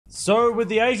So with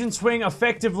the Asian swing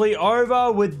effectively over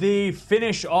with the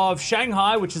finish of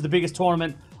Shanghai, which is the biggest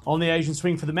tournament on the Asian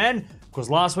swing for the men. Of course,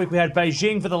 last week we had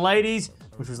Beijing for the ladies,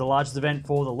 which was the largest event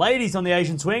for the ladies on the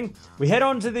Asian swing. We head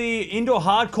on to the indoor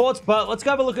hard courts, but let's go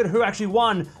have a look at who actually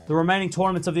won the remaining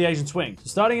tournaments of the Asian swing. So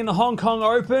starting in the Hong Kong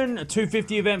Open, a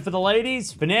 250 event for the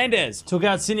ladies, Fernandez took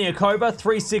out Siniakova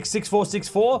 3-6,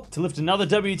 6-4, 6-4 to lift another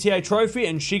WTA trophy,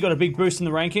 and she got a big boost in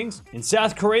the rankings. In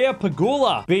South Korea,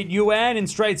 Pegula beat Yuan in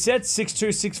straight sets 6-2,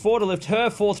 6-4 to lift her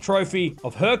fourth trophy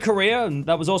of her career, and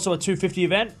that was also a 250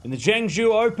 event. In the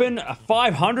Zhengzhou Open, a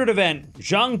 500 event,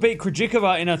 Zheng beat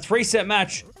Krejcikova in a 3-set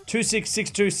match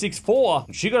 2-6, 6-2,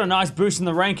 6-4. She got a nice boost in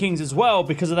the rankings as well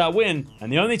because of that win.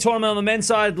 And the only tournament on the men's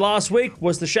side last week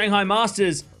was the Shanghai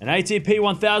Masters, an ATP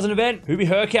 1000 event.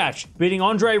 Hurkacz beating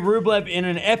Andrei Rublev in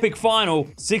an epic final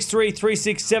 6-3,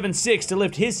 3-6, 7-6 to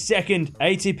lift his second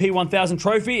ATP 1000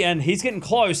 trophy, and he's getting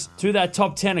close to that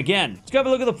top 10 again. Let's go have a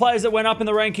look at the players that went up in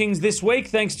the rankings this week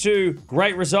thanks to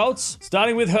great results.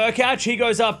 Starting with Hurkacz, he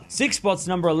goes up 6 spots,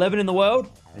 number 11 in the world,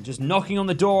 and just knocking on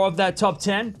the door of that top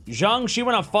 10. Zheng, she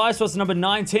went up 5 spots to number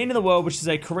 19 in the world, which is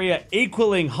a career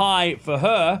equaling high for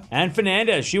her. And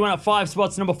Fernandez, she went up 5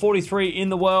 spots to number 43 in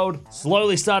the world,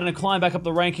 slowly starting to climb back up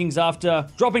the rankings after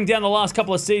dropping down the last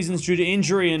couple of seasons due to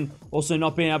injury and also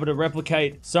not being able to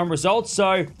replicate some results.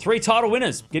 So 3 title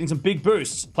winners, getting some big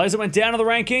boosts. Players that went down to the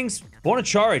rankings, Borna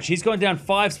Coric, he's gone down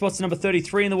 5 spots to number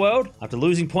 33 in the world after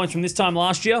losing points from this time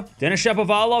last year. Denis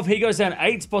Shapovalov, he goes down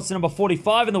 8 spots to number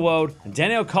 45 in the world. And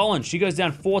Danielle Collins, she goes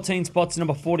down 14 spots to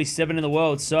number 47 in the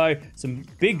world. So some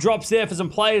big drops there for some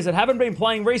players that haven't been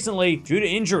playing recently due to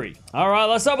injury. All right,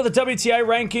 let's start with the WTA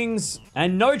rankings.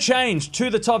 And no change to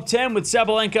the top 10 with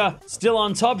Sabalenka still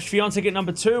on top. Swiatek at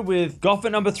number 2 with Goff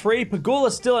at number 3.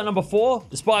 Pegula still at number 4.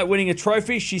 Despite winning a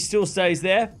trophy, she still stays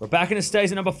there. Rybakina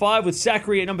stays at number 5 with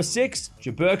Sakari at number 6.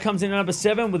 Jabeur comes in at number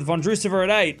 7 with Vondrousova at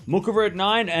 8. Muchova at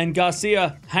 9, and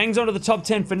Garcia hangs onto the top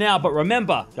 10 for now. But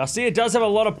remember, Garcia does have a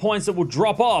lot of points that will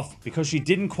drop off because she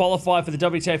didn't qualify for the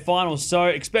WTA Finals. So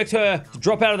expect her to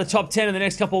drop out of the top 10 in the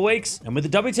next couple of weeks. And with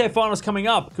the WTA Finals coming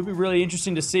up, it could be really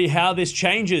interesting to see how this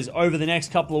changes over the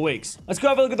next couple of weeks. Let's go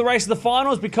have a look at the race of the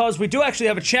finals because we do actually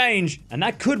have a change, and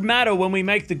that could matter when we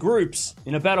make the groups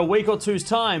in about a week or two's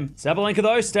time. Sabalenka,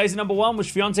 though, stays at number 1 with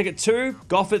Swiatek at 2,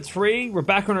 Goff at 3,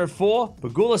 Rybakina at 4,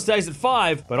 Pegula stays at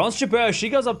 5, but Ons Jabeur, she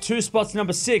goes up 2 spots to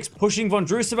number 6, pushing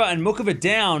Vondrousova and Muchova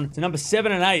down to number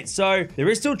 7 and 8. So there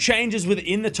is still changes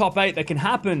within the top 8 that can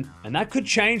happen, and that could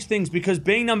change things because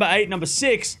being number 8, number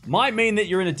 6 might mean that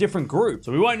you're in a different group.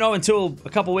 So we won't know until a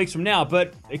couple of weeks from now,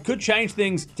 but it could change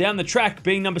things down the track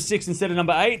being number 6 instead of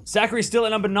number 8. Sakkari's still at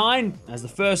number 9 as the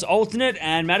first alternate,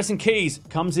 and Madison Keys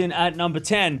comes in at number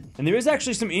 10. And there is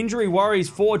actually some injury worries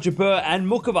for Jabeur and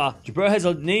Muchova. Jabeur has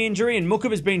a knee injury, and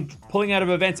Muchova's been pulling out of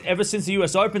events ever since the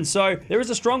US Open, so there is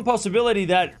a strong possibility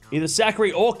that either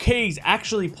Sakkari or Keys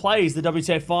actually plays the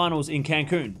WTA Finals in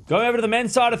Cancun. Going over to the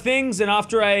men's side of things, and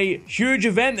after a huge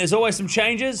event, there's always some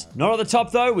changes. Not at the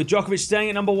top, though, with Djokovic staying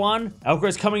at number 1,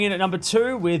 Alcaraz coming in at number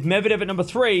 2, with Medvedev at number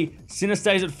 3, Sinner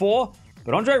stays at 4,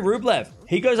 but Andrei Rublev,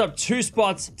 he goes up 2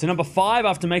 spots to number 5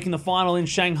 after making the final in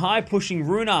Shanghai, pushing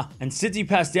Rune and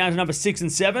Tsitsipas down to number 6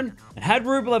 and 7. And had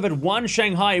Rublev had won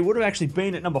Shanghai, he would have actually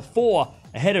been at number 4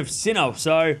 ahead of Sinner.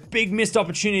 So big missed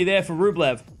opportunity there for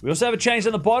Rublev. We also have a change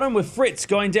on the bottom with Fritz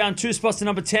going down 2 spots to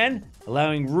number 10,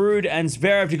 allowing Rude and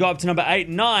Zverev to go up to number 8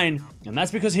 and 9. And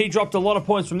that's because he dropped a lot of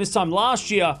points from this time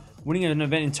last year, winning an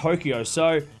event in Tokyo.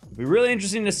 So it'll be really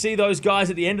interesting to see those guys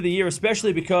at the end of the year,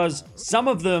 especially because some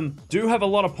of them do have a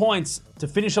lot of points to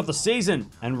finish off the season,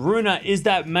 and Rune is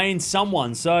that main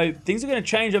someone. So things are going to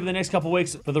change over the next couple of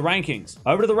weeks for the rankings.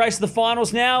 Over to the race of the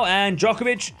finals now, and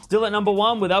Djokovic still at number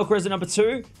 1 with Alcaraz at number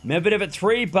 2, Medvedev at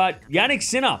 3, but Jannik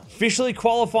Sinner officially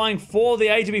qualifying for the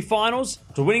ATP Finals.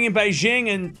 After winning in Beijing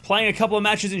and playing a couple of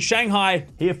matches in Shanghai,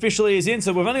 he officially is in,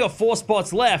 so we've only got 4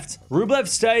 spots left. Rublev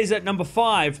stays at number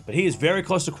 5, but he is very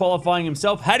close to qualifying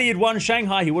himself. Had he had won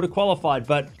Shanghai, he would have qualified,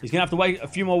 but he's going to have to wait a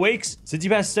few more weeks.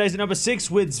 Tsitsipas stays at number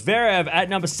 6 with Zverev at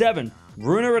number 7.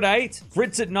 Rune at 8,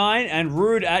 Fritz at 9, and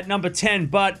Rude at number 10,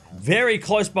 but very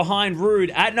close behind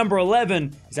Rude at number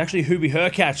 11 is actually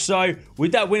Hurkacz. So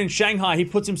with that win in Shanghai, he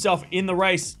puts himself in the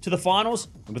race to the finals.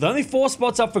 And with only 4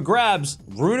 spots up for grabs,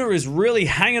 Rune is really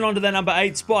hanging on to that number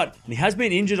 8 spot, and he has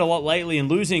been injured a lot lately and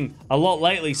losing a lot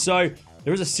lately. So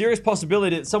there is a serious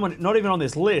possibility that someone not even on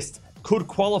this list could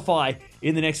qualify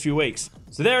in the next few weeks.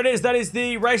 So there it is. That is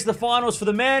the race of the finals for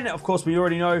the men. Of course, we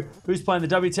already know who's playing the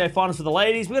WTA Finals for the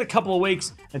ladies. We've got a couple of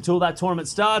weeks until that tournament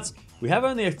starts. We have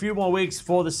only a few more weeks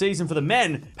for the season for the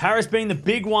men. Paris being the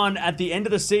big one at the end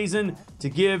of the season to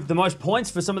give the most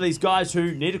points for some of these guys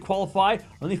who need to qualify.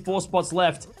 Only 4 spots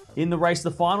left in the race to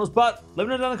the finals. But let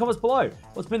me know down in the comments below.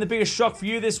 What's been the biggest shock for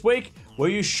you this week? Were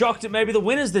you shocked at maybe the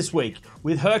winners this week?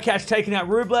 With Hurkacz taking out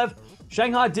Rublev,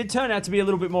 Shanghai did turn out to be a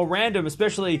little bit more random,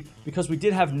 especially because we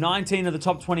did have 19 of the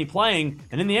top 20 playing.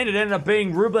 And in the end, it ended up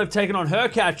being Rublev taking on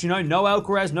Hurkacz. You know, no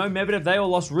Alcaraz, no Medvedev. They all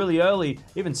lost really early.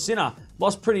 Even Sinner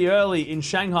lost pretty early in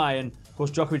Shanghai. And of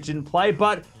course, Djokovic didn't play.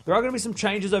 But there are going to be some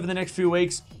changes over the next few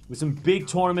weeks with some big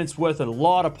tournaments worth a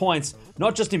lot of points.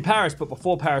 Not just in Paris, but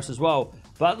before Paris as well.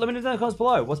 But let me know down in the comments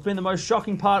below. What's been the most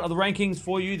shocking part of the rankings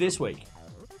for you this week?